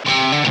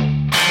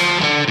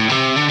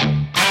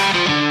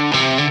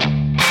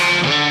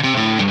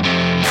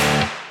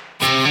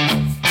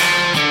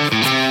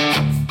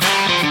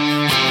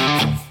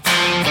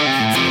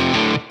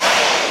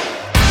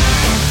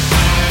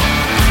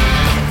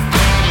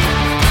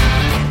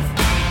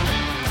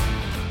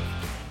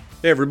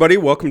Hey everybody,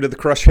 welcome to the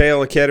Crush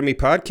Hail Academy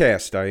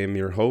podcast. I am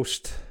your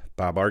host,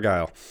 Bob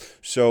Argyle.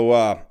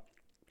 So,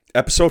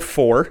 episode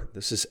 4.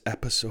 This is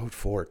episode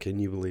 4. Can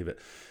you believe it?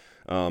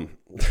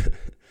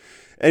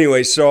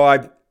 Anyway, so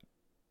I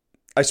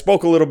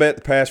spoke a little bit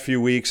the past few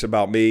weeks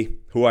about me,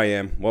 who I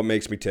am, what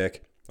makes me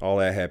tick, all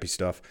that happy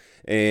stuff.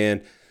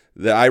 And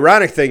the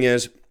ironic thing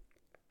is,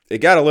 it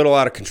got a little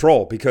out of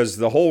control because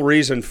the whole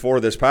reason for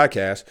this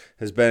podcast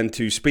has been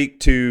to speak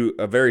to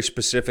a very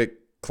specific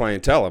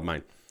clientele of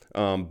mine.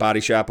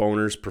 Body shop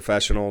owners,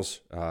 professionals,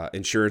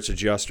 insurance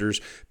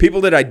adjusters, people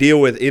that I deal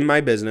with in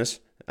my business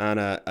on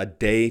a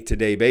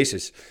day-to-day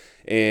basis.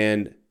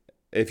 And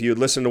if you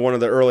listen to one of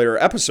the earlier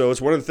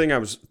episodes, one of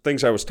the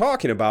things I was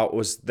talking about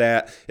was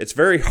that it's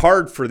very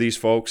hard for these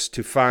folks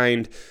to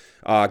find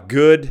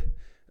good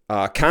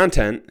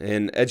content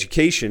and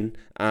education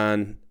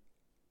on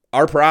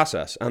our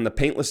process, on the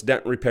paintless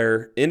dent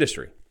repair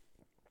industry.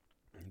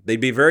 They'd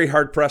be very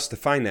hard-pressed to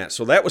find that.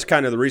 So that was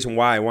kind of the reason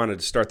why I wanted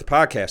to start the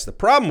podcast. The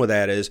problem with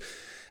that is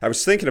I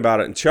was thinking about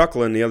it and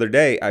chuckling the other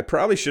day. I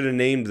probably should have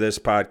named this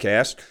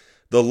podcast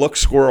the Look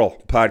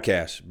Squirrel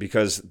Podcast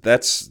because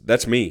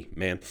that's me,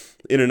 man,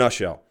 in a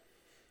nutshell.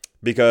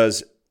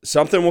 Because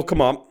something will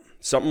come up,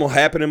 something will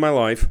happen in my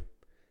life,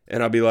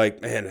 and I'll be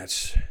like, man,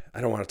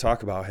 I don't want to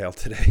talk about hail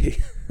today.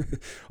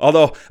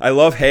 Although I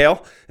love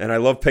hail and I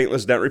love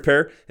paintless dent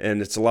repair,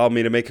 and it's allowed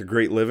me to make a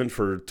great living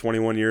for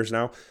 21 years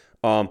now.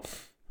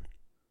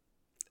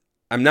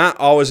 I'm not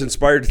always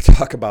inspired to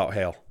talk about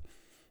hail.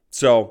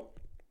 So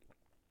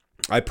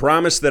I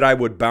promised that I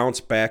would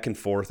bounce back and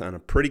forth on a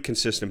pretty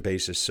consistent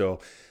basis. So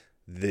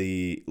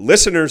the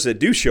listeners that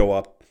do show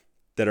up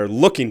that are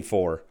looking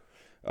for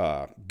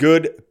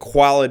good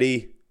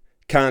quality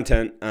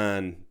content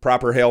on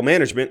proper hail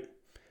management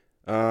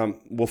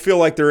will feel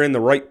like they're in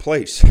the right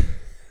place.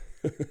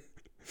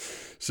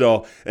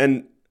 So,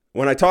 and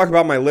when I talk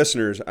about my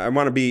listeners, I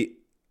want to be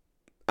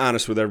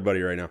honest with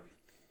everybody right now.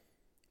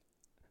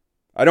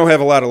 I don't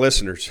have a lot of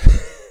listeners.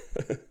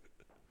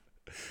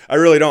 I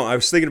really don't. I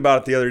was thinking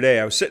about it the other day.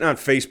 I was sitting on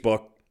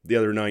Facebook the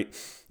other night,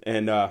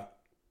 and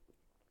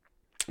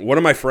one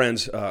of my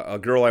friends, a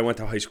girl I went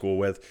to high school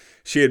with,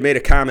 she had made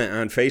a comment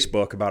on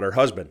Facebook about her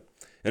husband,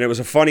 and it was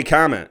a funny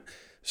comment.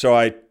 So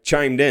I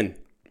chimed in,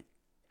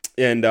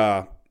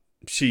 and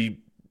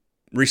she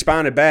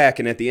responded back,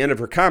 and at the end of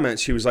her comment,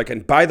 she was like,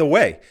 and by the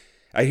way,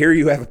 I hear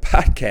you have a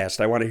podcast.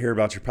 I want to hear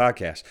about your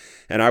podcast.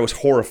 And I was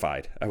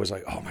horrified. I was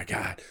like, oh my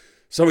God.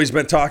 Somebody's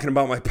been talking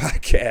about my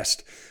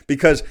podcast,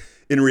 because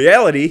in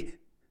reality,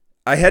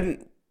 I've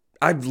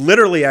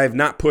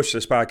not pushed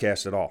this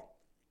podcast at all.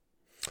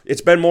 It's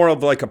been more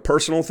of like a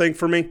personal thing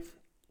for me.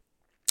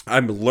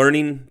 I'm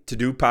learning to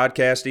do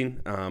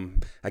podcasting.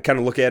 I kind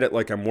of look at it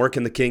like I'm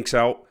working the kinks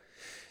out.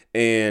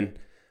 And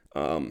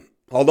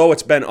although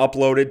it's been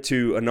uploaded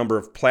to a number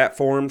of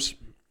platforms,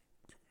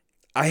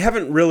 I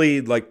haven't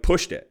really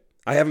pushed it.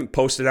 I haven't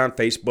posted on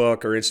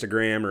Facebook or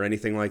Instagram or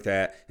anything like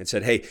that and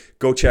said, hey,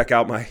 go check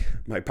out my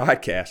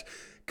podcast,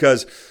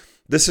 because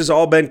this has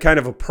all been kind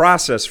of a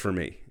process for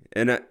me.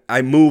 And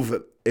I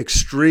move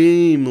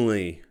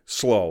extremely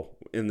slow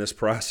in this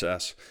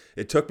process.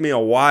 It took me a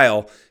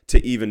while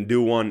to even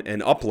do one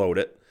and upload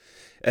it.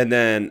 And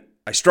then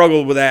I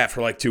struggled with that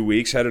for 2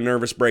 weeks, had a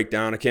nervous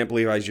breakdown. I can't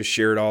believe I just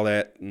shared all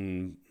that.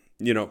 And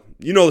you know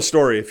the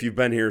story if you've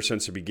been here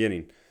since the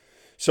beginning.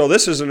 So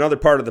this is another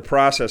part of the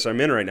process I'm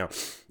in right now.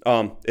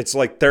 It's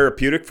like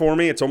therapeutic for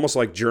me. It's almost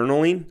like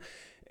journaling,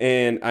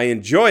 and I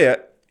enjoy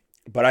it,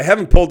 but I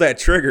haven't pulled that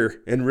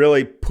trigger and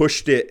really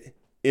pushed it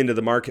into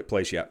the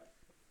marketplace yet.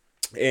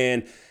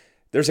 And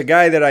there's a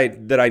guy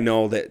that I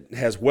know that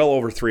has well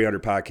over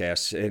 300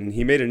 podcasts, and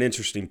he made an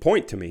interesting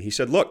point to me. He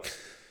said, look,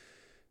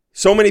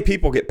 so many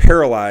people get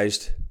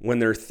paralyzed when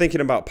they're thinking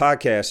about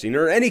podcasting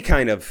or any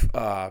kind of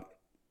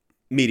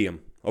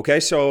medium. Okay,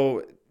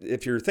 so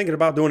if you're thinking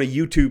about doing a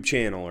YouTube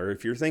channel, or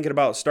if you're thinking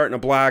about starting a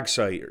blog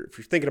site, or if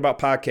you're thinking about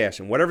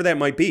podcasting, whatever that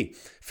might be,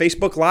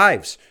 Facebook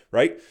Lives,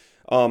 right?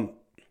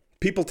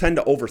 People tend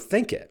to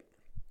overthink it.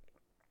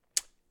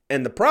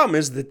 And the problem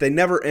is that they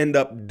never end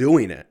up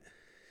doing it.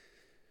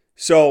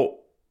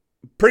 So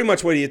pretty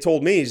much what he had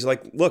told me is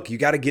look, you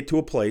got to get to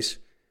a place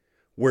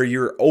where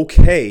you're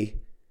okay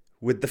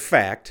with the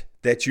fact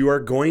that you are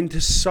going to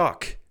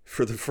suck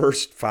for the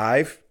first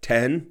 5,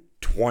 10,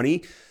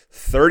 20,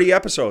 30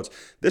 episodes.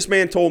 This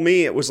man told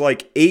me it was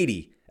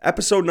 80,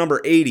 episode number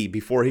 80,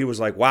 before he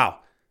was like, wow,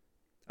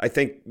 I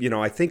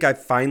think I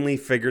finally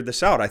figured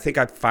this out. I think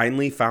I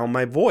finally found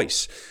my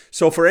voice.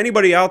 So for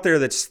anybody out there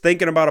that's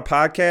thinking about a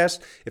podcast,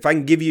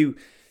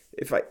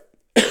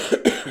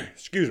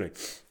 excuse me,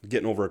 I'm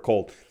getting over a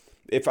cold.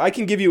 If I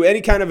can give you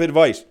any kind of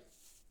advice,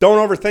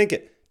 don't overthink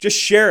it. Just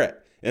share it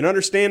and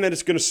understand that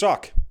it's going to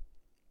suck.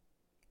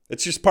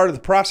 It's just part of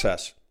the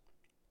process.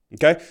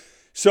 Okay?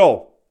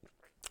 So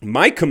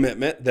my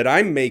commitment that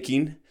I'm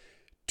making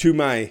to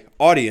my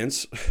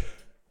audience,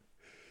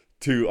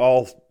 to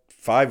all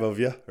 5 of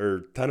you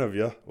or 10 of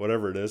you,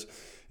 whatever it is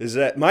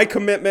that my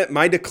commitment,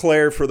 my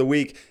declare for the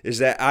week is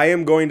that I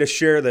am going to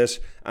share this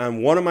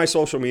on one of my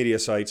social media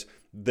sites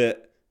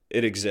that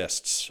it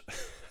exists.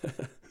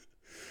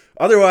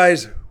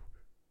 Otherwise,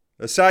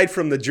 aside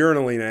from the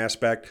journaling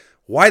aspect,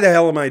 why the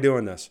hell am I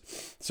doing this?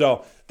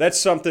 So that's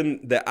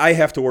something that I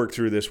have to work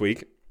through this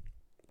week.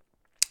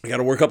 I got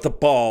to work up the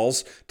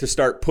balls to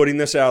start putting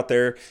this out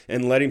there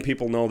and letting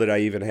people know that I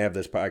even have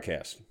this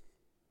podcast.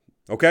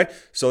 Okay?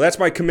 So that's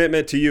my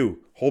commitment to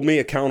you. Hold me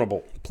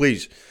accountable,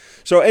 please.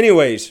 So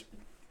anyways,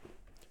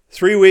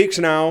 3 weeks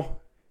now,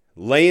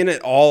 laying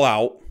it all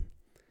out,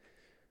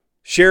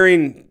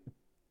 sharing,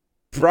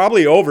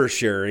 probably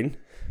oversharing,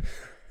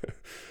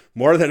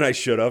 more than I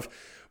should have,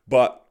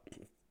 but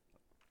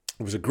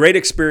it was a great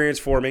experience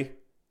for me,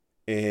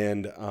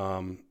 and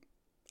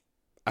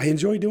I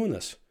enjoy doing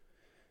this.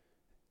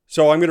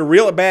 So I'm going to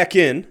reel it back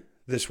in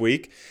this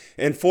week,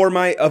 and for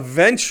my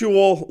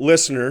eventual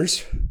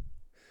listeners,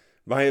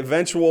 my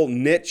eventual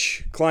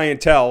niche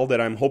clientele that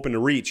I'm hoping to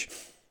reach,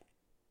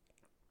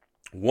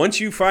 once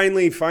you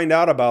finally find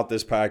out about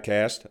this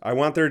podcast, I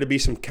want there to be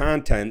some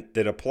content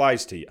that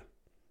applies to you.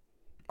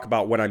 Talk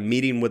about when I'm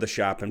meeting with a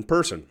shop in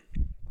person.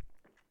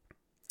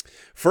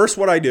 First,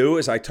 what I do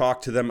is I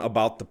talk to them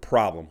about the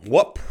problem.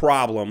 What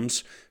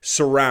problems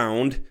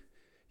surround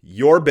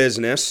your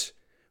business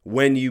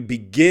when you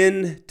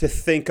begin to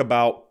think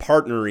about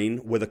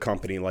partnering with a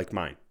company like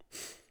mine?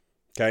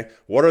 Okay?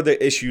 What are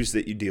the issues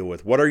that you deal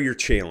with? What are your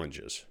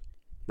challenges?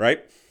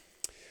 Right?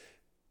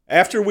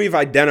 After we've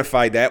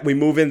identified that, we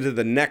move into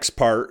the next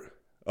part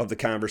of the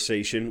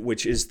conversation,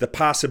 which is the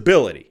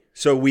possibility.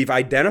 So we've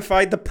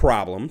identified the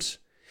problems.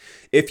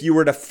 If you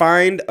were to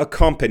find a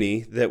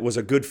company that was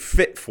a good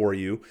fit for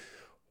you,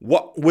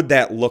 what would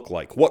that look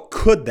like? What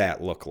could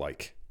that look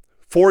like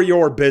for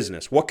your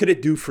business? What could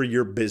it do for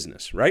your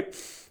business, right?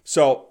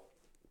 So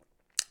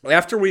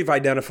after we've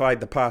identified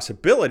the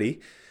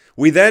possibility,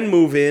 we then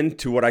move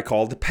into what I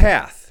call the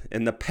path.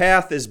 And the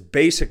path is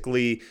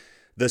basically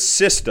the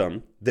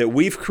system that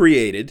we've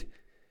created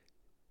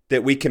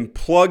that we can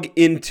plug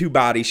into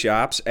body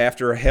shops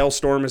after a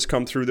hailstorm has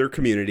come through their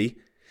community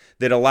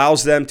that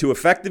allows them to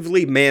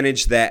effectively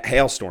manage that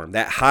hailstorm,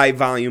 that high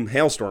volume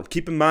hailstorm.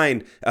 Keep in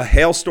mind, a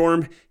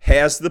hailstorm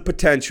has the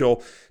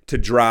potential to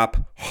drop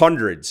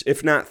hundreds,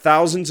 if not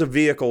thousands of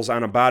vehicles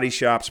on a body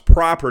shop's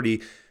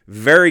property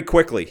very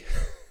quickly.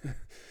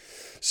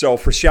 So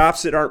for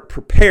shops that aren't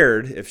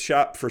prepared,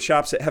 for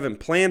shops that haven't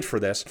planned for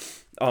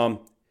this,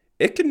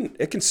 it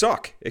can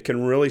suck. It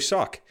can really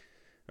suck.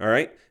 All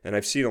right? And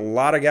I've seen a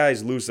lot of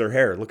guys lose their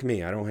hair. Look at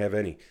me. I don't have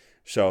any.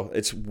 So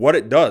it's what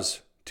it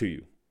does to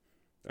you.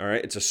 All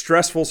right? It's a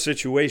stressful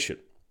situation.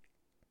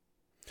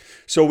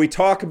 So we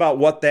talk about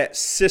what that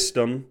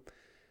system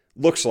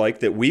looks like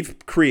that we've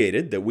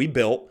created, that we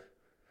built.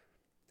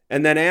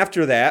 And then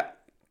after that,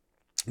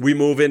 we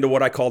move into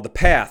what I call the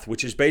path,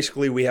 which is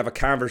basically we have a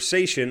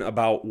conversation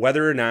about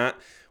whether or not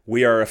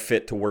we are a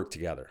fit to work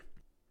together.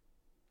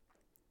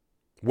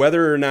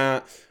 Whether or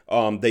not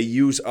they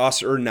use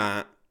us or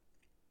not,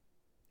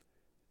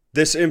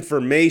 this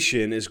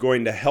information is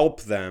going to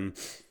help them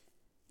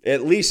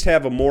at least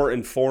have a more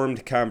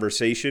informed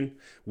conversation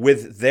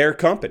with their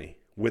company,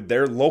 with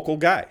their local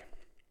guy.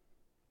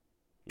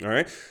 All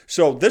right?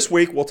 So this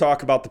week we'll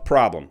talk about the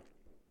problem.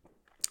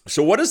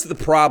 So what is the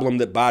problem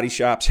that body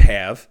shops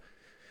have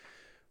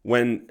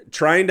when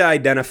trying to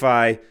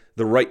identify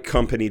the right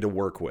company to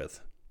work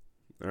with?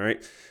 All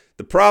right?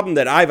 The problem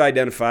that I've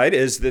identified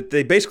is that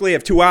they basically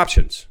have two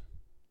options.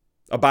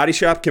 A body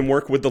shop can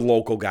work with the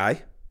local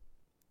guy,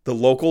 the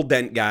local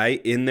dent guy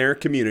in their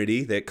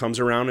community that comes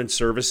around and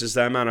services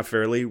them on a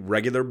fairly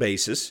regular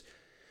basis,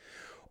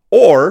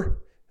 or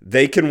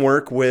they can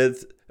work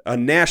with a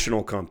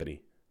national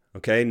company,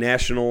 okay?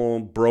 National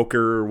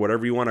broker,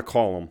 whatever you want to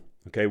call them,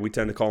 okay? We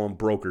tend to call them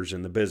brokers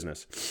in the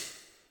business.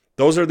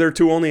 Those are their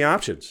two only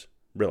options,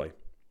 really.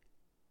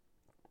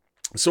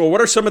 So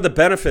what are some of the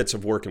benefits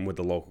of working with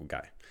the local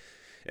guy?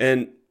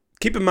 And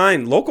keep in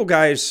mind, local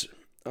guys,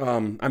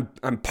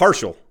 I'm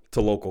partial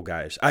to local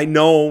guys. I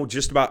know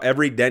just about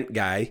every dent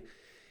guy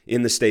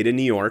in the state of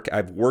New York.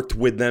 I've worked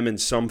with them in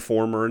some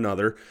form or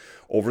another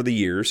over the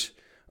years.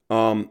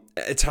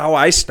 It's how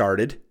I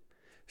started.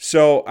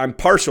 So I'm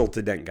partial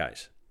to dent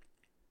guys.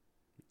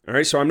 All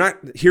right, so I'm not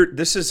here.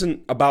 This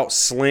isn't about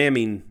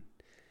slamming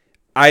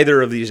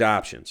either of these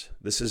options.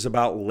 This is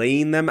about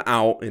laying them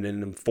out in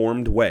an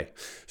informed way.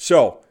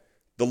 So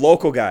the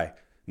local guy,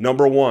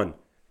 number one,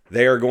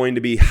 they are going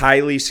to be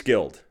highly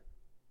skilled.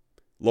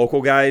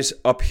 Local guys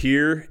up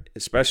here,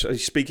 especially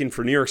speaking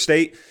for New York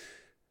State,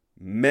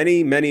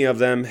 many of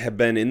them have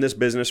been in this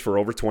business for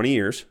over 20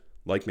 years,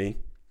 like me.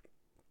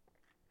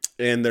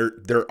 And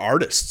they're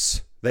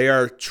artists. They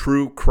are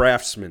true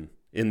craftsmen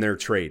in their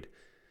trade.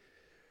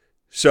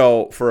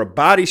 So for a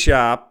body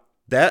shop,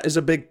 that is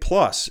a big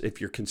plus.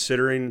 If you're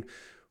considering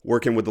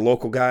working with the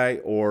local guy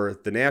or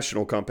the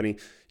national company,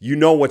 you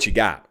know what you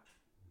got,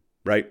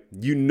 right?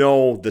 You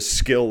know the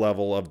skill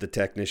level of the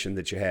technician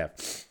that you have.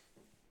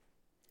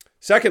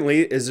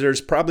 Secondly, is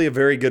there's probably a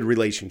very good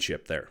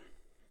relationship there.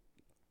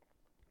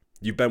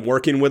 You've been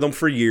working with them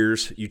for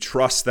years. You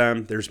trust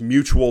them. There's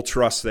mutual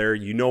trust there.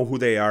 You know who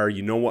they are.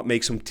 You know what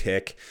makes them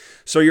tick.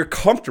 So you're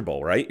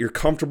comfortable, right? You're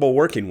comfortable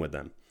working with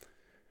them.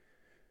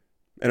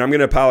 And I'm going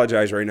to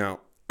apologize right now.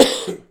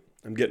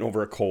 I'm getting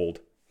over a cold,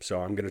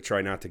 so I'm going to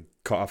try not to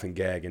cough and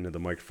gag into the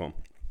microphone.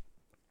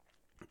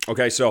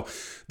 Okay, so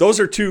those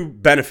are two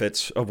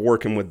benefits of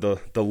working with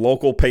the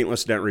local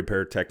paintless dent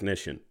repair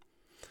technician.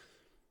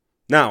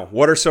 Now,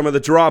 what are some of the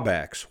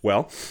drawbacks?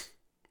 Well,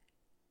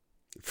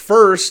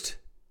 first,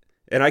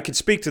 and I can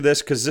speak to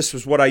this because this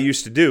was what I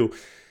used to do,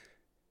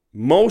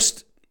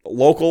 most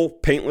local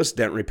paintless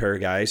dent repair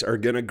guys are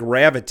going to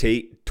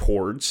gravitate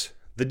towards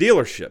the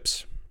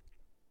dealerships.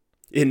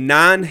 In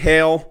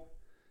non-hail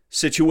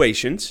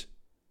situations,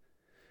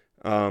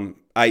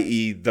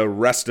 i.e. the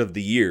rest of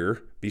the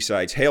year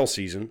besides hail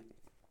season,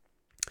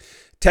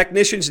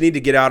 technicians need to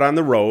get out on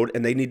the road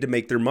and they need to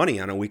make their money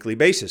on a weekly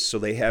basis. So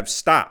they have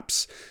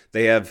stops.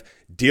 They have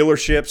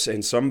dealerships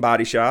and some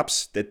body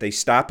shops that they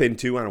stop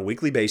into on a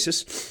weekly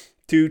basis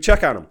to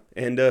check on them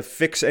and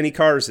fix any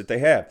cars that they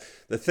have.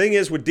 The thing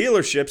is with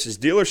dealerships is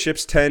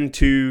dealerships tend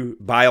to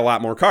buy a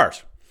lot more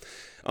cars.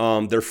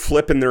 They're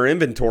flipping their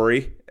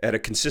inventory at a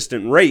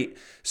consistent rate.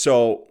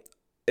 So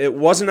it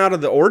wasn't out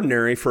of the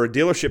ordinary for a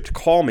dealership to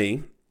call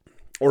me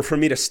or for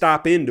me to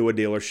stop into a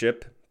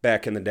dealership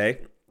back in the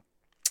day.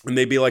 And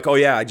they'd be like, oh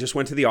yeah, I just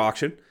went to the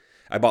auction.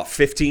 I bought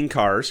 15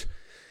 cars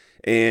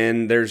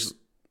and there's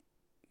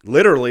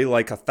literally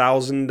like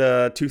 $1,000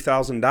 to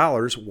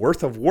 $2,000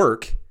 worth of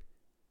work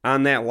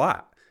on that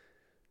lot.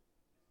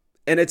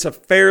 And it's a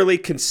fairly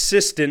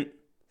consistent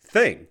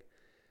thing.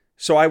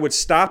 So I would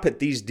stop at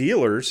these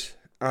dealers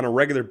on a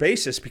regular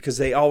basis because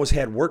they always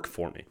had work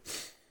for me.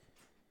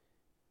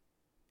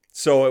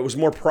 So it was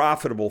more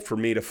profitable for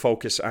me to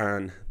focus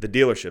on the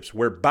dealerships,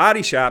 where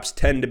body shops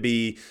tend to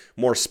be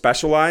more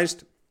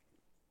specialized.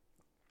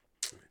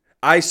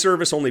 I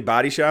service only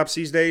body shops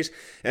these days,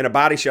 and a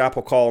body shop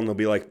will call and they'll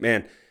be like,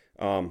 man,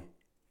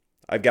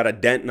 I've got a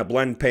dent in a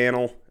blend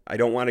panel. I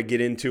don't want to get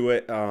into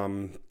it.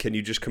 Can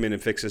you just come in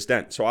and fix this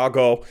dent? So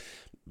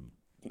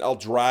I'll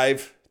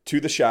drive to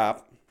the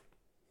shop.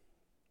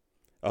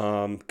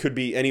 Could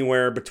be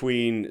anywhere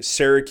between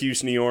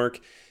Syracuse, New York,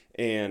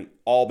 and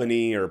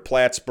Albany or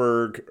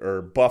Plattsburgh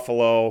or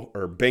Buffalo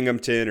or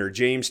Binghamton or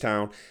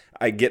Jamestown.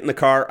 I get in the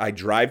car, I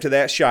drive to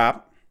that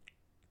shop,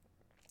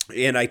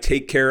 and I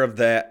take care of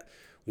that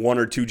one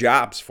or two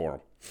jobs for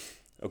them.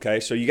 Okay,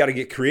 so you got to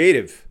get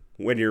creative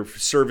when you're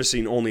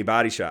servicing only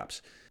body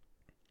shops.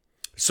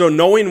 So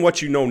knowing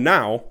what you know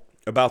now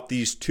about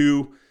these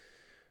two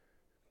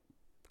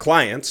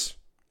clients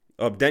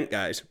of Dent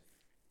Guys,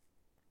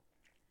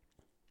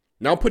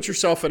 now put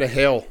yourself in a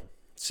hail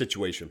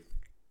situation.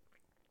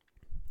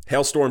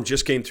 Hailstorm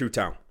just came through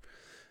town.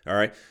 All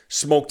right.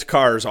 Smoked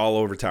cars all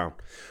over town.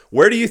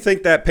 Where do you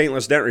think that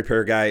paintless dent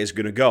repair guy is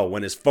going to go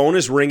when his phone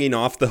is ringing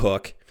off the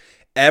hook?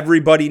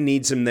 Everybody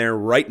needs him there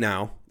right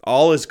now.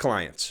 All his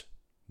clients,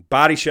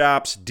 body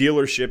shops,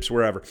 dealerships,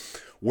 wherever.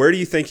 Where do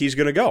you think he's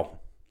going to go?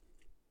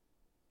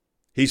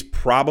 He's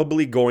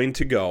probably going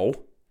to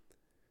go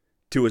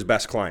to his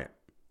best client,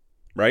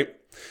 right?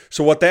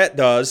 So what that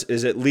does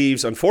is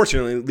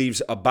unfortunately, it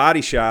leaves a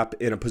body shop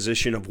in a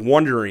position of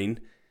wondering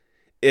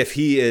if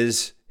he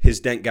is his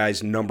dent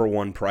guy's number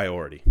one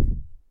priority,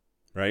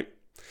 right?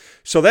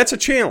 So that's a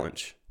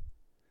challenge.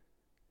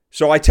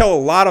 So I tell a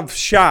lot of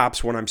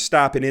shops when I'm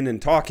stopping in and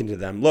talking to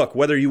them, look,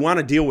 whether you want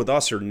to deal with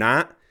us or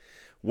not,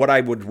 what I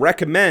would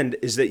recommend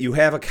is that you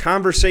have a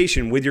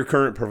conversation with your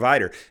current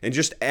provider and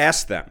just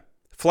ask them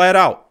flat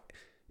out,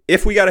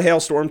 if we got a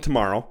hailstorm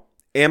tomorrow,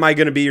 am I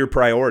going to be your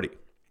priority?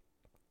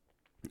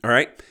 All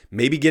right?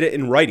 Maybe get it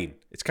in writing.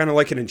 It's kind of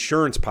like an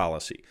insurance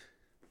policy.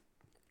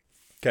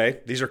 Okay?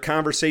 These are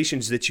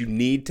conversations that you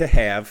need to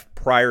have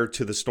prior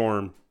to the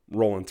storm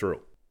rolling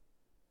through.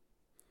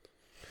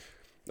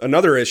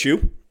 Another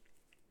issue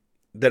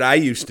that I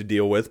used to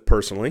deal with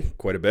personally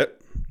quite a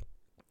bit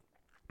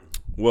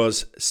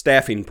was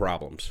staffing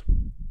problems.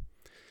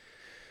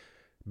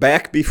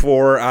 Back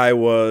before I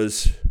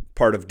was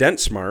part of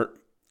DentSmart,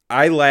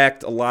 I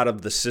lacked a lot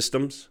of the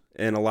systems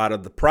and a lot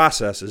of the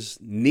processes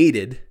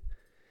needed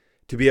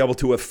to be able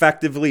to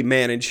effectively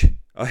manage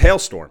a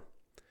hailstorm.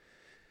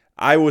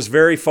 I was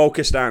very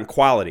focused on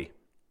quality.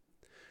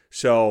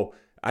 So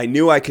I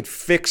knew I could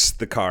fix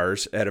the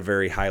cars at a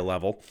very high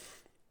level,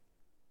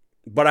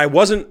 but I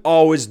wasn't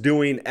always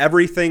doing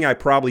everything I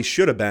probably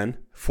should have been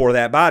for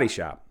that body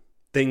shop.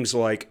 Things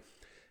like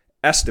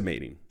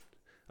estimating,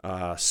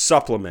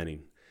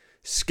 supplementing,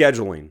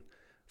 scheduling,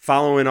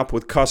 following up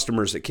with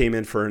customers that came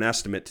in for an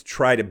estimate to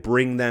try to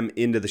bring them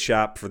into the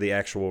shop for the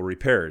actual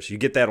repairs. You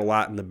get that a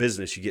lot in the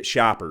business. You get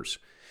shoppers.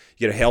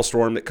 You get a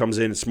hailstorm that comes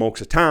in and smokes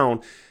a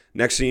town.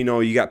 Next thing you know,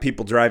 you got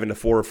people driving to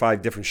 4 or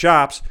 5 different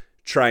shops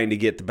trying to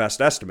get the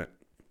best estimate.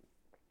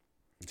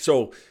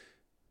 So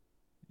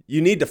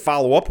you need to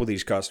follow up with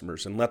these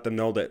customers and let them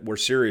know that we're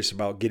serious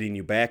about getting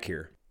you back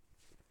here,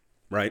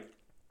 right?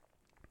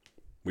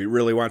 We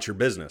really want your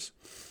business.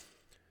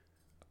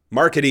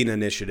 Marketing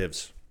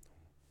initiatives.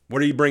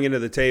 What are you bringing to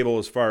the table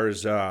as far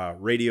as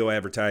radio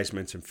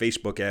advertisements and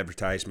Facebook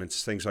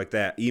advertisements, things like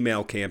that,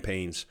 email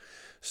campaigns,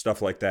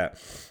 stuff like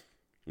that?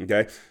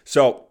 Okay,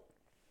 so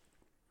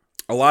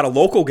a lot of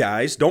local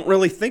guys don't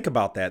really think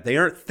about that. They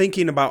aren't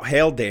thinking about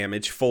hail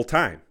damage full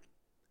time.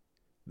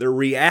 They're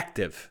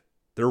reactive.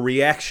 They're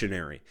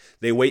reactionary.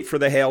 They wait for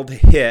the hail to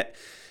hit,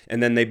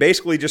 and then they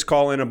basically just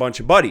call in a bunch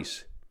of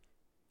buddies,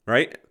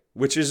 right?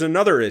 Which is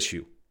another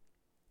issue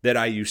that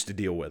I used to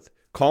deal with.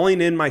 Calling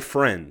in my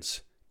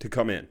friends to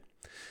come in.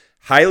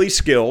 Highly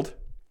skilled,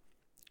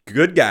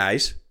 good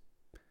guys,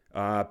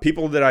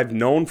 people that I've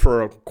known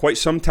for quite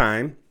some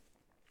time.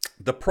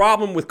 The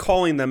problem with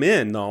calling them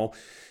in, though,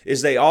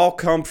 is they all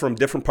come from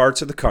different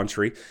parts of the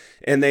country,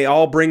 and they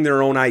all bring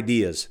their own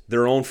ideas,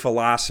 their own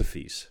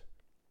philosophies.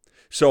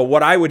 So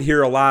what I would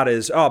hear a lot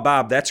is, oh,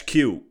 Bob, that's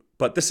cute,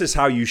 but this is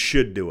how you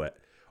should do it.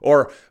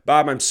 Or,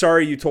 Bob, I'm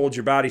sorry you told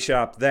your body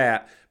shop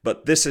that,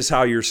 but this is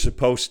how you're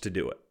supposed to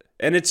do it.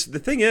 And the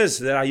thing is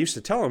that I used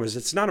to tell them is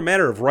it's not a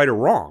matter of right or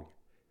wrong.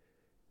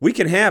 We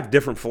can have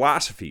different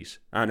philosophies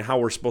on how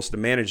we're supposed to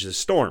manage the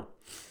storm.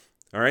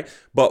 All right?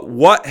 But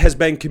what has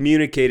been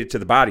communicated to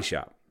the body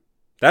shop?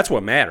 That's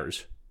what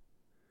matters.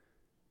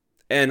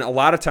 And a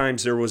lot of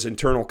times there was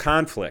internal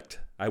conflict.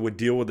 I would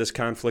deal with this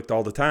conflict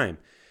all the time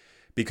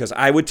because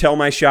I would tell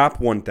my shop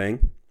one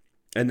thing,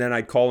 and then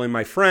I'd call in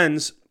my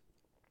friends,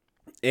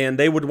 and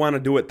they would want to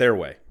do it their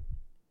way.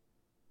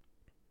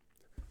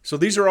 So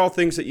these are all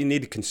things that you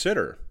need to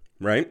consider,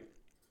 right?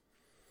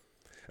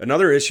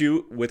 Another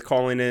issue with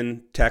calling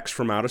in techs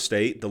from out of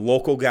state, the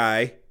local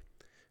guy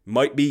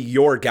might be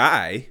your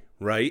guy,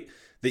 right,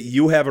 that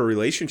you have a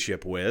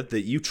relationship with,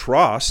 that you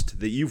trust,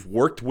 that you've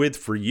worked with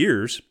for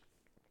years.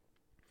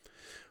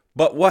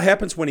 But what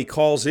happens when he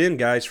calls in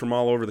guys from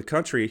all over the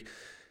country?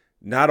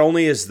 Not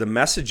only is the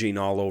messaging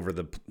all over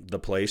the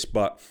place,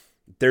 but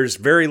there's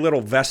very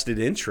little vested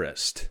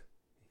interest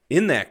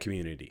in that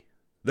community.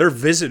 They're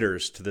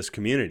visitors to this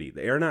community.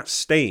 They are not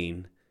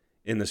staying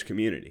in this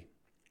community.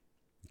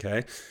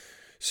 Okay?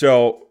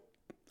 So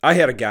I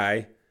had a guy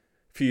a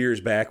few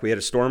years back. We had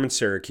a storm in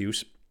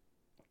Syracuse.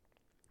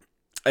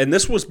 And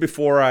this was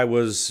before I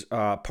was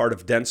part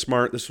of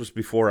DentSmart. This was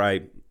before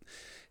I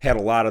had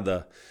a lot of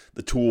the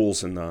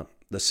tools and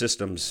the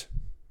systems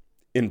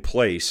in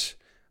place.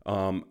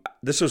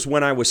 This was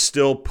when I was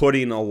still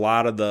putting a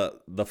lot of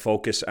the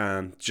focus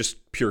on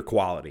just pure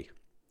quality.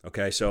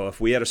 Okay? So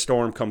if we had a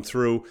storm come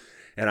through,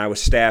 and I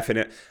was staffing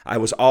it, I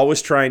was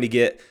always trying to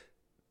get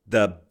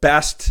the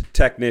best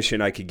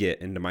technician I could get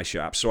into my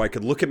shop. So I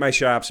could look at my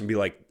shops and be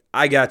like,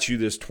 I got you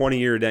this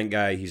 20-year dent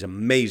guy. He's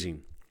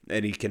amazing.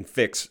 And he can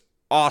fix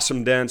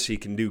awesome dents. He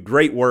can do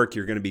great work.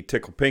 You're going to be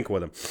tickled pink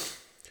with him.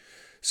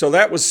 So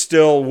that was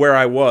still where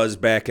I was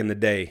back in the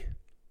day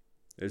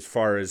as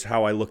far as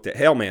how I looked at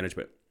hail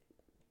management.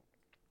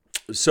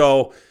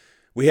 So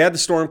we had the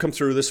storm come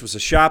through. This was a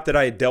shop that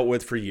I had dealt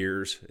with for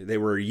years. They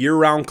were a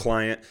year-round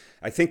client.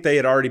 I think they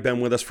had already been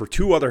with us for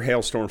 2 other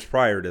hailstorms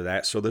prior to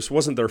that, so this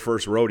wasn't their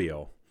first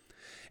rodeo.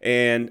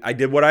 And I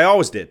did what I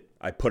always did.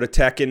 I put a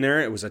tech in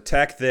there. It was a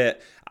tech that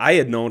I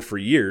had known for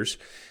years.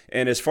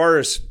 And as far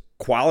as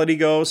quality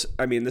goes,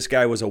 I mean, this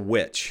guy was a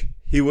witch.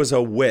 He was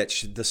a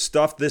witch. The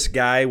stuff this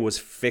guy was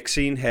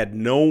fixing had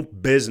no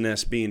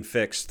business being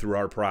fixed through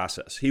our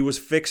process. He was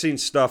fixing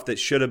stuff that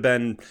should have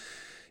been,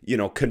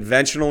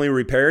 conventionally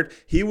repaired.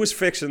 He was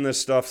fixing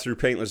this stuff through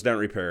paintless dent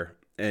repair.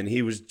 And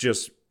he was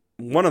just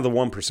one of the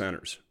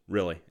 1%ers,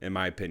 really, in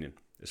my opinion,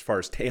 as far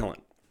as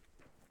talent.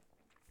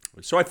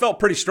 So I felt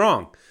pretty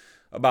strong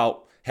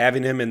about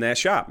having him in that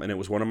shop, and it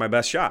was one of my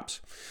best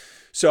shops.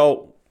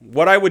 So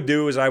what I would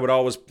do is I would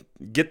always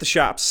get the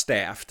shop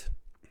staffed,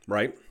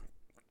 right?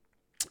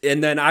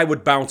 And then I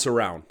would bounce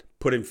around,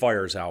 putting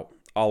fires out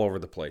all over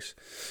the place.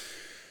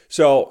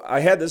 So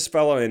I had this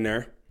fellow in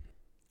there,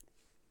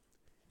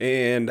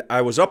 and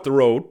I was up the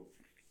road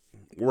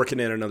working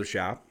in another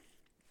shop.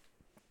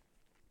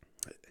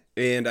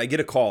 And I get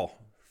a call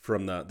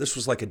from this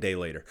was like a day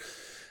later.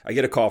 I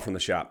get a call from the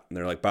shop, and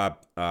they're like, Bob,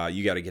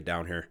 you got to get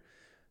down here.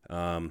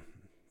 I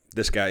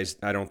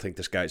don't think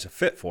this guy's a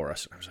fit for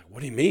us. I was like,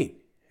 what do you mean?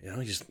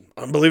 He's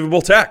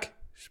unbelievable tech.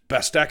 He's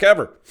best tech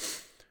ever.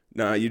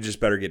 No, you just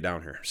better get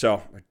down here.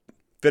 So I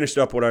finished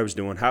up what I was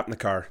doing, hopped in the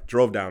car,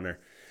 drove down there.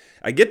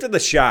 I get to the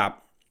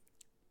shop,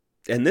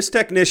 and this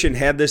technician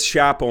had this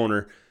shop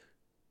owner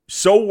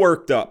so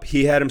worked up,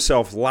 he had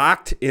himself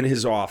locked in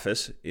his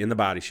office in the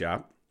body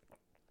shop.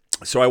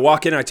 So I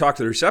walk in, I talk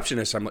to the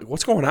receptionist. I'm like,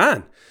 what's going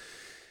on?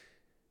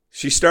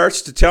 She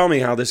starts to tell me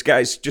how this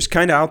guy's just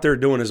kind of out there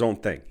doing his own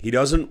thing. He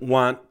doesn't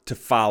want to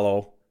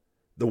follow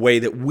the way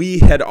that we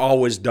had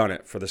always done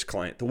it for this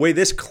client, the way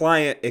this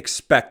client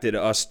expected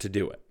us to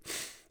do it.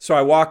 So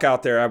I walk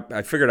out there.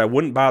 I figured I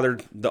wouldn't bother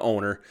the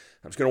owner.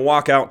 I was going to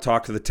walk out,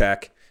 talk to the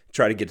tech,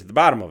 try to get to the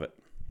bottom of it.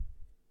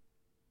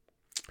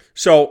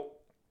 So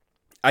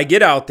I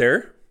get out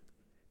there,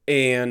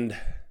 and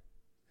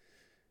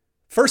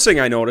first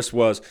thing I noticed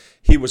was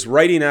he was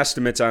writing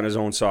estimates on his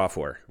own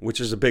software, which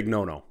is a big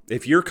no-no.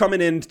 If you're coming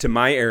into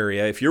my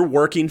area, if you're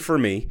working for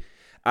me,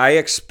 I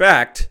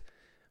expect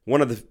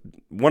one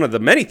of the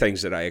many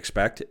things that I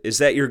expect is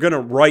that you're going to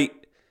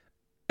write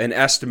an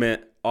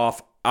estimate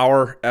off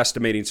our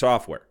estimating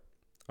software.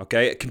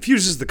 Okay? It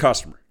confuses the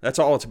customer. That's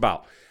all it's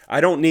about.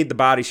 I don't need the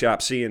body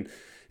shop seeing,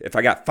 if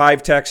I got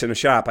 5 techs in a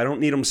shop, I don't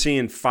need them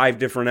seeing 5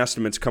 different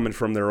estimates coming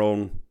from their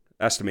own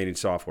estimating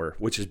software,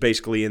 which is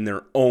basically in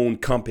their own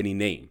company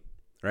name,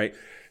 right?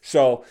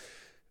 So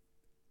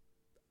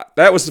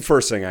that was the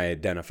first thing I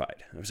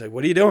identified. I was like,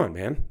 what are you doing,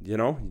 man?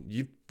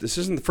 This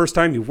isn't the first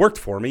time you've worked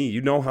for me.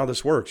 You know how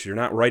this works. You're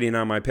not writing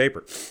on my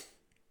paper.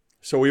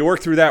 So we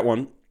worked through that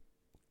one.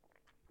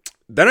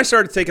 Then I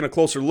started taking a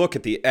closer look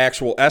at the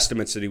actual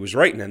estimates that he was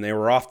writing, and they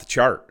were off the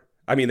chart.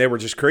 I mean, they were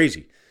just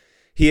crazy.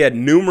 He had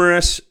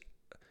numerous,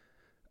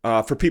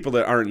 for people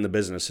that aren't in the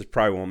business, it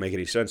probably won't make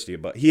any sense to you,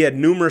 but he had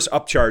numerous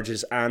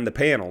upcharges on the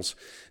panels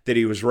that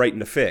he was writing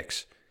to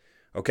fix,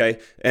 okay?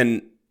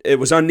 And it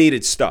was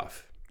unneeded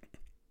stuff.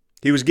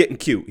 He was getting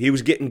cute. He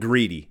was getting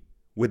greedy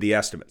with the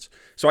estimates.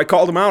 So I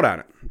called him out on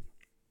it.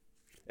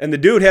 And the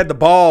dude had the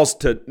balls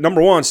to,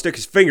 number one, stick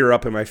his finger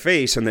up in my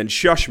face and then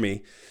shush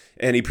me.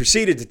 And he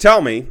proceeded to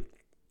tell me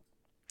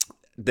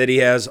that he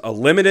has a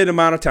limited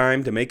amount of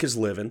time to make his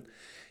living.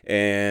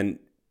 And,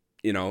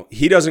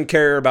 he doesn't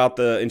care about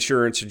the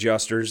insurance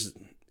adjusters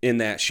in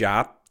that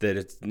shop. That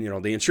it's,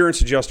 the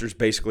insurance adjusters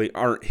basically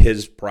aren't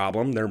his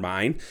problem. They're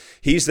mine.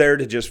 He's there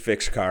to just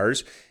fix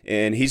cars.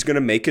 And he's going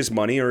to make his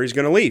money or he's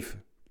going to leave.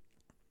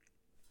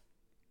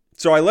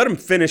 So I let him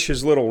finish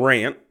his little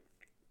rant,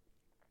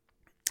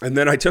 and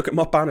then I took him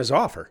up on his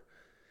offer.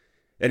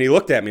 And he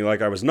looked at me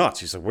like I was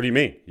nuts. He said, what do you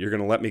mean? You're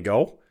going to let me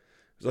go? I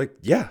was like,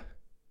 yeah.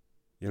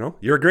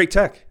 You're a great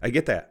tech. I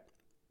get that.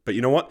 But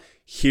you know what?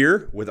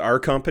 Here, with our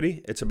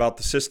company, it's about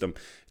the system.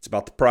 It's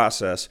about the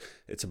process.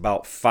 It's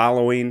about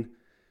following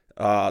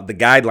the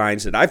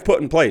guidelines that I've put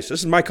in place.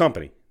 This is my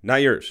company,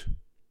 not yours.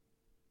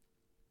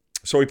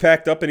 So he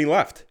packed up and he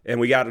left. And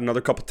we got another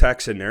couple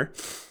techs in there.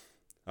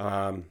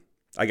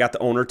 I got the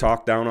owner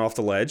talked down off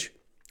the ledge.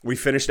 We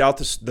finished out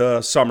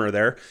the summer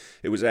there.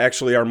 It was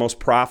actually our most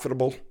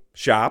profitable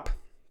shop.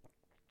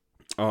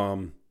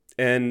 And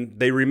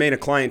they remain a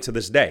client to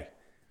this day.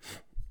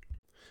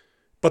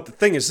 But the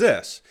thing is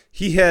this,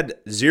 he had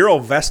zero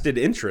vested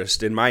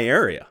interest in my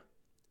area.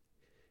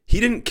 He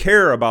didn't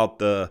care about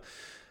the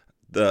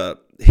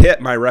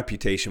hit my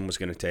reputation was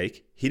going to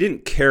take. He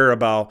didn't care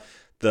about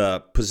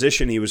the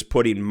position he was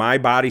putting my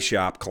body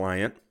shop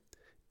client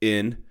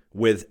in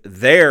with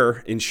their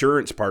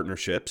insurance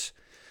partnerships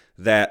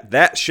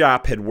that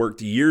shop had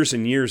worked years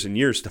and years and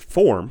years to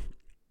form.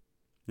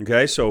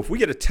 Okay, so if we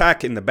get a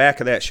tech in the back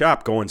of that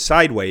shop going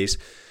sideways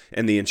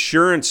and the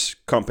insurance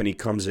company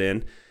comes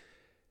in,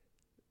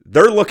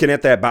 they're looking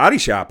at that body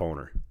shop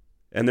owner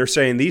and they're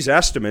saying, these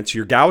estimates,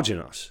 you're gouging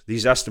us.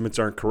 These estimates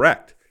aren't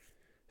correct.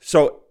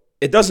 So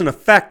it doesn't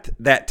affect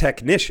that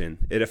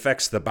technician. It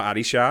affects the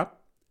body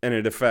shop and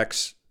it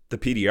affects the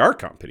PDR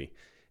company.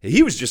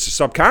 He was just a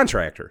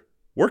subcontractor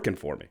working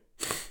for me.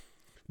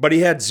 But he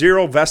had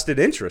zero vested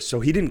interest,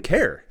 so he didn't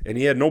care. And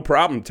he had no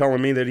problem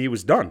telling me that he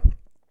was done.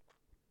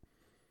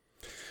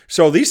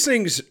 So these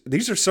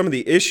are some of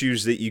the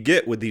issues that you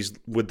get with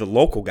the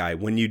local guy.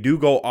 When you do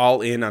go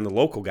all in on the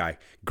local guy,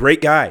 great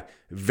guy,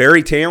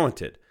 very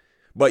talented.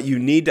 But you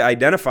need to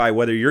identify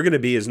whether you're going to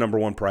be his number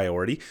one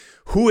priority.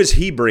 Who is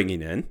he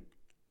bringing in,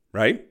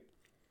 right?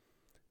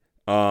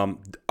 Are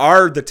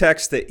the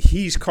techs that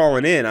he's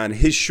calling in on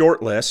his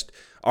short list,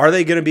 are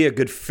they going to be a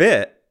good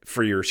fit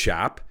for your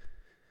shop?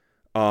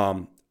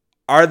 Have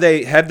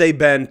they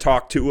been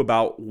talked to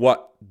about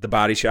what the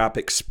body shop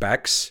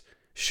expects?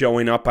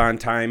 Showing up on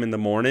time in the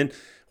morning,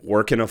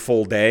 working a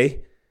full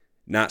day,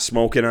 not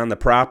smoking on the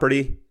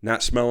property,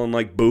 not smelling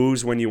like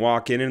booze when you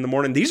walk in the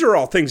morning. These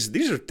are things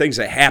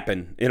that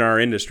happen in our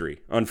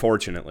industry,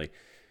 unfortunately.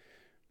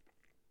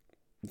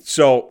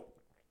 So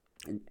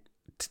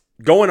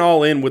going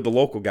all in with the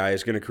local guy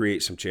is going to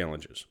create some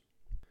challenges.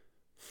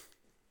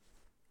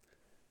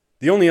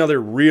 The only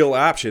other real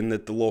option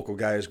that the local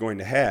guy is going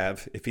to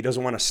have, if he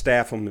doesn't want to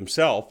staff them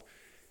himself,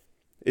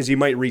 is he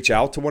might reach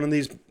out to one of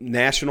these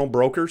national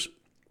brokers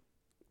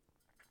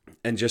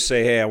and just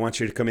say, hey, I want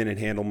you to come in and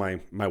handle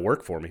my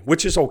work for me,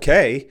 which is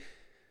okay.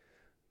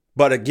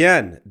 But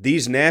again,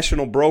 these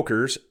national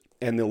brokers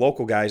and the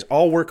local guys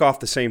all work off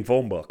the same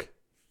phone book.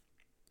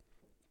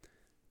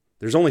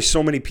 There's only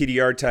so many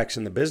PDR techs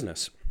in the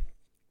business.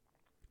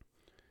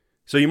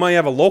 So you might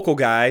have a local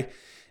guy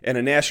and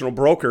a national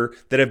broker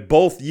that have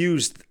both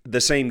used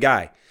the same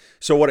guy.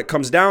 So what it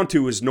comes down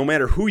to is no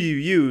matter who you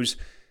use,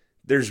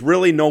 there's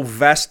really no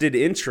vested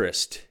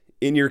interest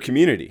in your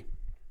community.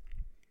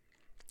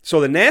 So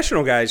the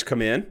national guys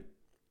come in,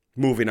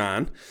 moving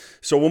on.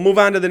 So we'll move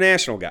on to the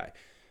national guy.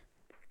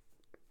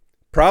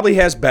 Probably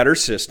has better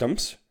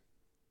systems.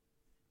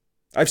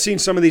 I've seen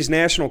some of these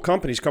national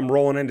companies come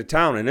rolling into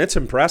town, and it's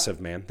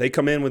impressive, man. They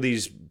come in with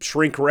these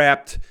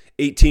shrink-wrapped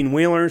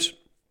 18-wheelers.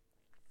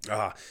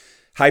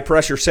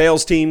 High-pressure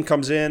sales team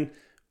comes in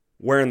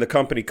wearing the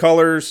company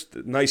colors,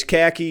 nice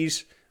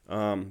khakis.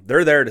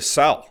 They're there to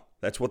sell.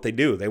 That's what they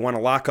do. They want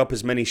to lock up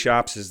as many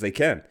shops as they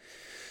can.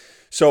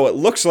 So it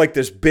looks like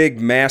this big,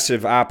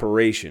 massive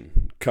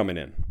operation coming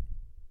in.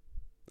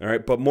 All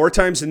right. But more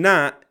times than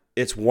not,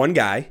 it's one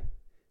guy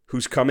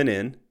who's coming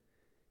in,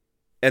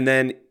 and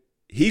then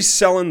he's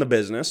selling the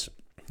business.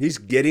 He's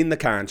getting the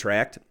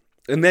contract,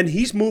 and then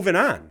he's moving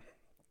on.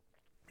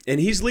 And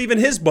he's leaving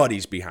his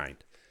buddies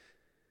behind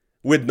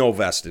with no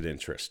vested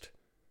interest,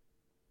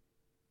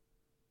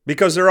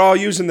 because they're all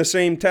using the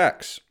same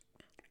techs.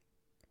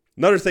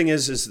 Another thing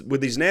is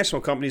with these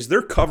national companies,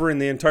 they're covering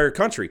the entire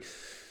country.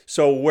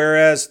 So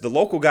whereas the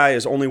local guy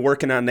is only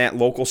working on that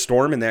local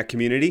storm in that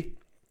community,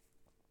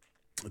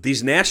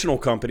 these national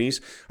companies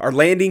are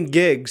landing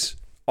gigs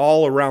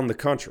all around the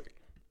country.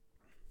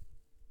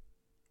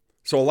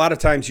 So a lot of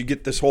times you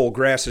get this whole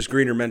grass is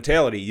greener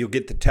mentality. You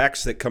get the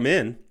techs that come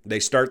in, they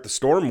start the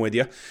storm with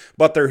you,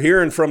 but they're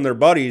hearing from their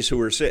buddies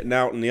who are sitting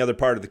out in the other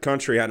part of the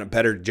country on a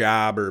better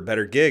job or a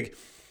better gig.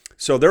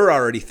 So they're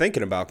already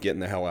thinking about getting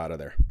the hell out of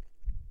there.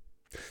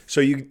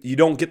 So you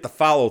don't get the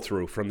follow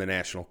through from the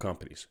national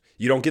companies.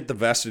 You don't get the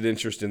vested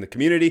interest in the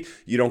community.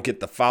 You don't get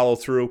the follow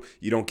through.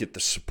 You don't get the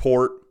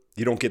support.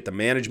 You don't get the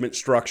management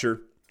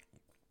structure.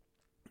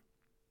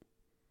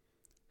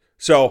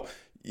 So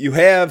you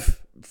have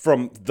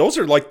those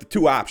are like the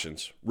two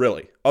options,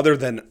 really, other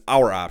than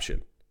our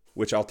option,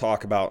 which I'll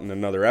talk about in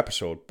another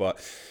episode. But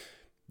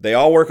they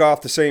all work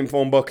off the same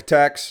phone book of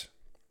techs.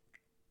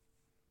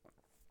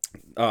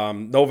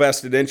 No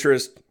vested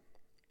interest.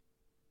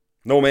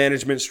 No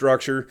management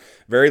structure,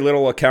 very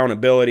little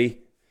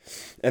accountability,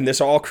 and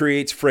this all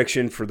creates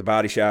friction for the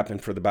body shop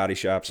and for the body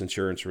shop's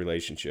insurance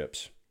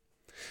relationships.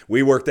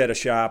 We worked at a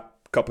shop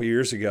a couple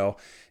years ago,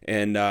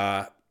 and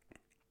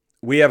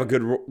we have a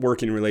good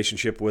working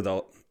relationship with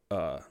a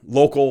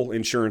local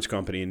insurance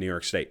company in New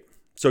York State.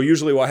 So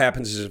usually what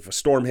happens is if a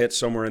storm hits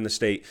somewhere in the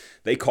state,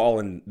 they call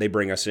and they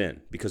bring us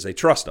in because they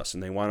trust us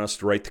and they want us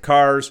to write the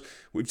cars.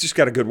 We've just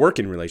got a good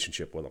working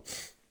relationship with them.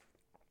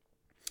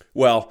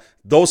 Well,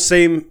 those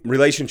same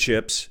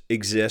relationships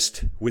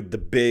exist with the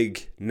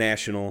big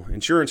national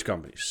insurance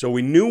companies. So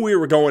we knew we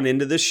were going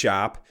into this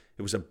shop.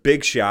 It was a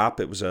big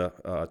shop. It was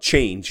a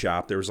chain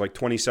shop. There was like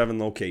 27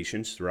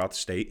 locations throughout the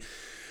state.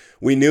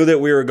 We knew that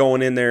we were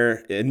going in there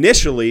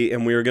initially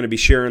and we were going to be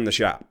sharing the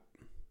shop.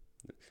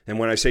 And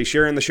when I say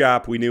sharing the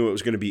shop, we knew it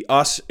was going to be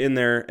us in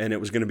there and it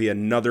was going to be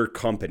another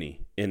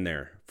company in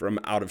there from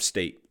out of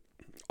state,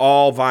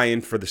 all vying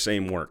for the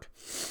same work.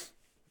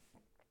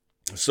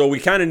 So we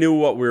kind of knew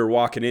what we were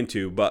walking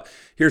into, but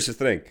here's the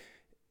thing.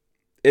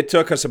 It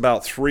took us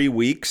about 3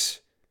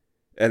 weeks,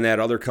 and that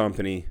other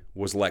company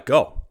was let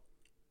go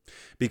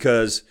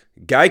because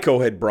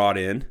Geico had brought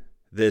in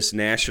this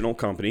national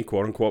company,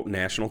 quote-unquote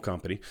national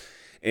company,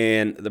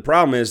 and the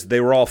problem is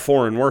they were all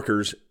foreign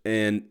workers,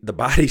 and the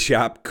body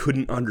shop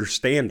couldn't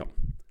understand them.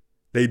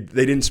 They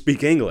didn't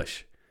speak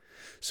English.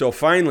 So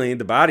finally,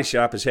 the body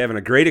shop is having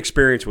a great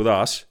experience with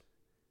us,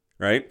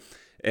 right?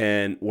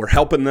 And we're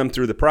helping them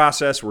through the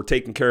process. We're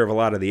taking care of a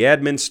lot of the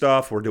admin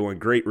stuff. We're doing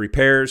great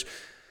repairs.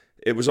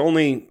 It was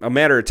only a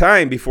matter of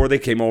time before they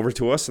came over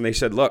to us and they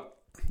said, look,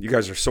 you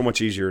guys are so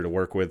much easier to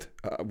work with.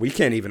 We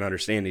can't even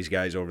understand these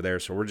guys over there,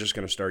 so we're just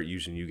going to start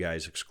using you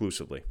guys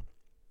exclusively.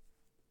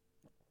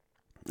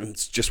 And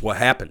it's just what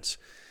happens.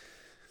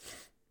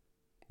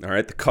 All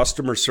right, the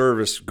customer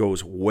service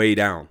goes way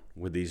down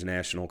with these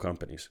national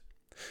companies.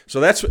 So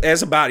that's,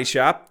 as a body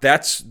shop,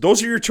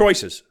 those are your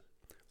choices.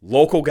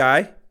 Local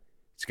guy,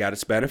 it's got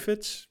its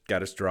benefits,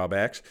 got its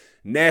drawbacks.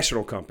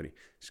 National company,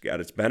 it's got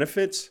its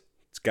benefits,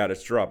 it's got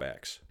its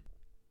drawbacks.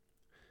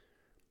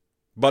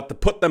 But to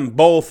put them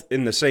both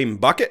in the same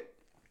bucket,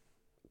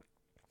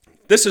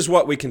 this is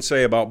what we can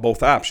say about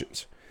both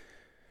options.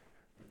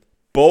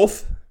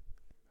 Both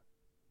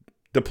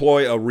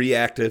deploy a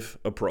reactive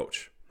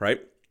approach,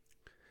 right?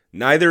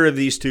 Neither of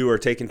these two are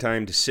taking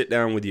time to sit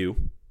down with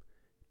you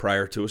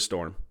prior to a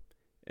storm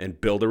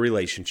and build a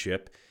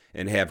relationship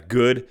and have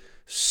good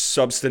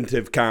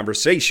substantive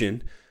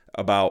conversation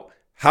about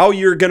how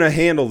you're going to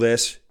handle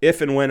this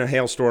if and when a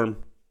hailstorm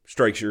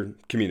strikes your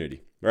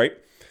community, right?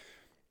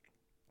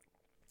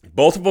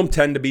 Both of them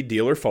tend to be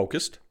dealer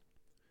focused.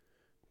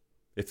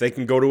 If they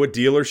can go to a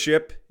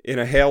dealership in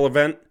a hail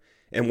event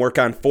and work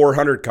on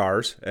 400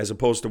 cars as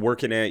opposed to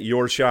working at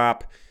your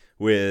shop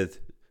with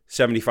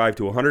 75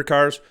 to 100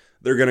 cars,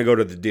 they're going to go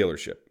to the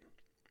dealership.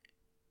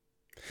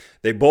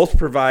 They both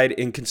provide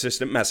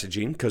inconsistent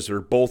messaging because they're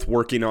both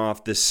working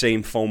off this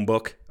same phone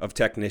book of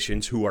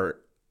technicians who are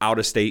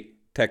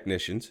out-of-state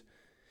technicians.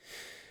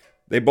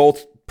 They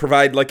both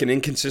provide like an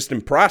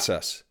inconsistent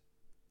process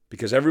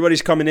because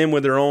everybody's coming in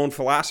with their own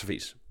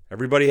philosophies.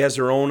 Everybody has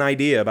their own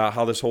idea about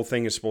how this whole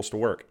thing is supposed to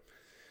work.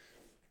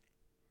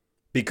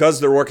 Because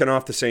they're working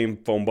off the same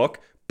phone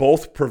book,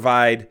 both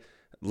provide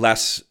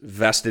less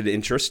vested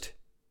interest,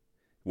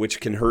 which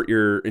can hurt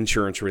your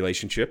insurance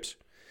relationships,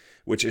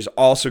 which is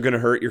also going to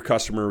hurt your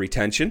customer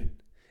retention,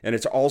 and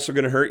it's also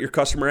going to hurt your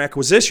customer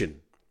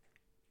acquisition.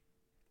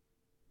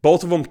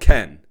 Both of them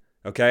can,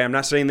 okay? I'm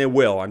not saying they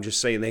will. I'm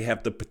just saying they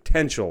have the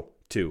potential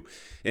to.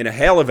 In a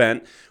hail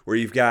event where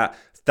you've got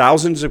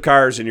thousands of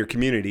cars in your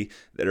community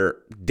that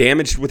are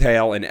damaged with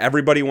hail and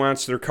everybody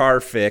wants their car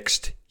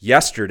fixed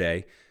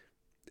yesterday.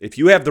 If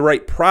you have the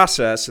right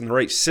process and the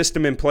right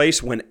system in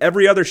place when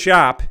every other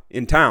shop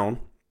in town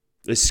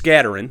is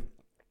scattering,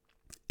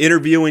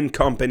 interviewing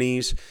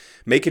companies,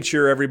 making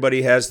sure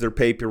everybody has their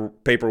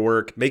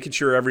paperwork, making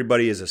sure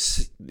everybody is a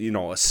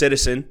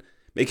citizen,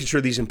 making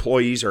sure these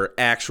employees are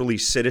actually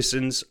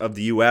citizens of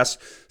the U.S.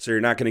 so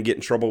you're not going to get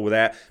in trouble with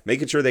that,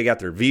 making sure they got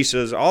their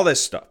visas, all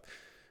this stuff,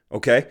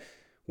 okay?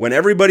 When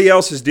everybody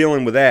else is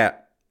dealing with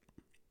that,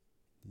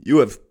 you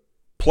have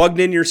plugged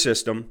in your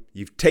system,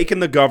 you've taken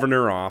the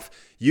governor off,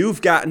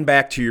 you've gotten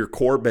back to your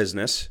core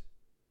business,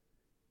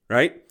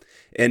 right?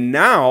 And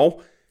now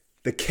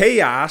the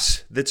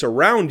chaos that's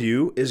around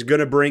you is going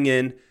to bring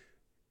in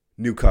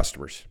new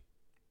customers,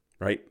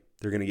 right?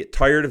 They're going to get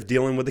tired of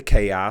dealing with the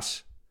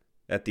chaos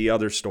at the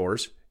other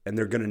stores, and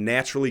they're going to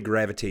naturally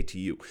gravitate to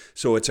you.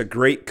 So it's a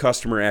great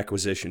customer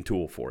acquisition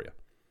tool for you.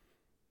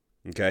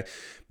 Okay?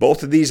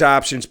 Both of these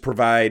options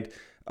provide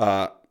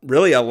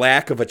really a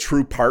lack of a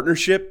true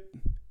partnership,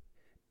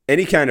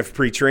 any kind of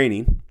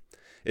pre-training.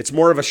 It's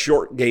more of a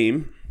short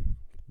game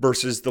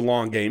versus the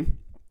long game.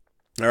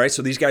 All right,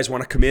 so these guys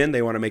want to come in,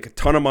 they want to make a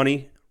ton of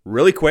money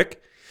really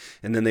quick,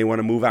 and then they want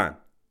to move on.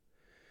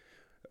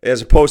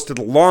 As opposed to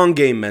the long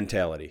game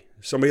mentality.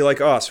 Somebody like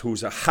us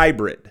who's a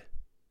hybrid,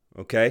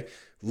 okay?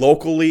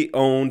 Locally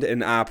owned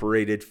and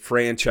operated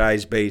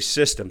franchise-based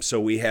system. So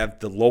we have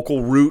the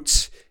local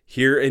roots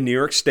here in New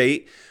York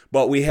State,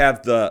 but we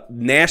have the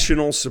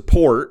national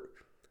support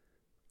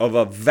of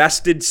a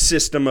vested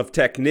system of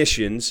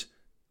technicians.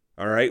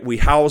 All right, we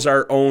house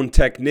our own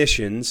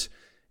technicians,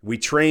 we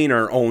train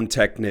our own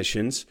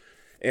technicians,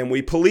 and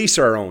we police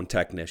our own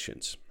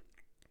technicians.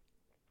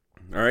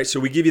 All right, so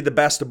we give you the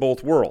best of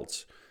both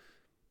worlds.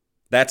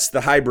 That's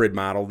the hybrid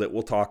model that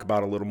we'll talk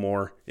about a little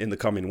more in the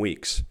coming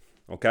weeks.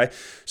 Okay,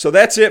 so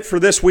that's it for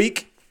this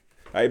week.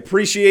 I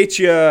appreciate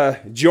you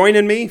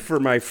joining me for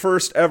my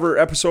first ever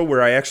episode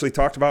where I actually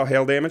talked about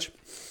hail damage.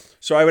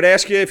 So I would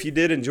ask you, if you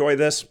did enjoy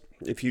this,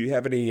 if you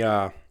have any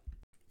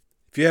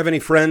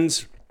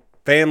friends,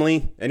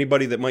 family,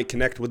 anybody that might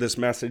connect with this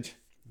message,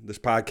 this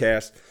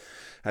podcast,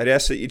 I'd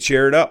ask that you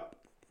share it up.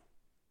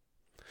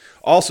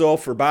 Also,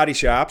 for body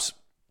shops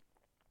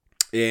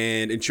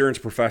and insurance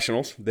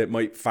professionals that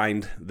might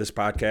find this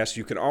podcast,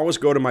 you can always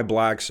go to my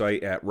blog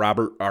site at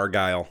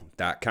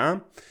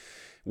robertargyle.com,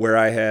 where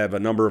I have a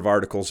number of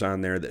articles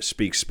on there that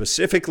speak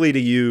specifically to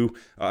you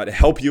to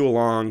help you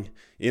along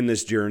in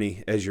this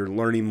journey as you're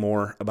learning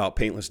more about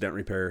paintless dent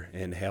repair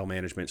and hail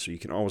management. So you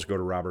can always go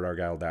to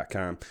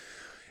robertargyle.com.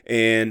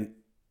 And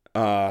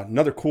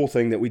another cool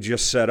thing that we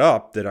just set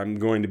up that I'm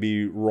going to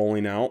be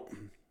rolling out,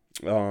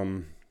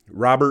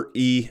 Robert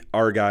E.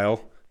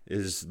 Argyle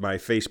is my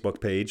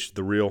Facebook page,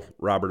 The Real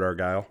Robert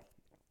Argyle.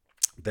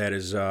 That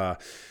is, I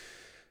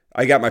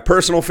got my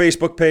personal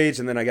Facebook page,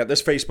 and then I got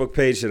this Facebook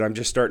page that I'm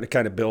just starting to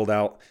kind of build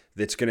out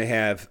that's going to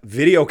have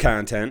video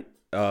content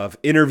of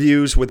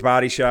interviews with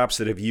body shops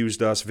that have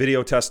used us,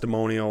 video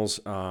testimonials,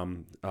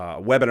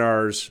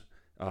 webinars,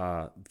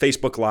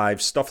 Facebook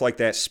Live, stuff like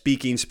that,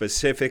 speaking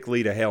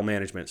specifically to hail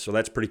management. So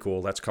that's pretty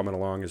cool. That's coming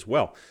along as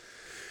well.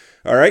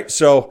 All right,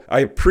 so I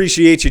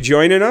appreciate you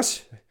joining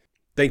us.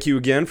 Thank you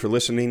again for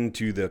listening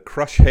to the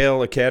Crush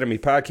Hail Academy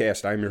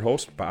podcast. I'm your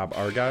host, Bob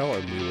Argyle,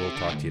 and we will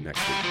talk to you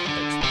next week.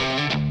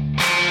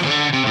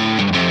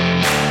 Thanks.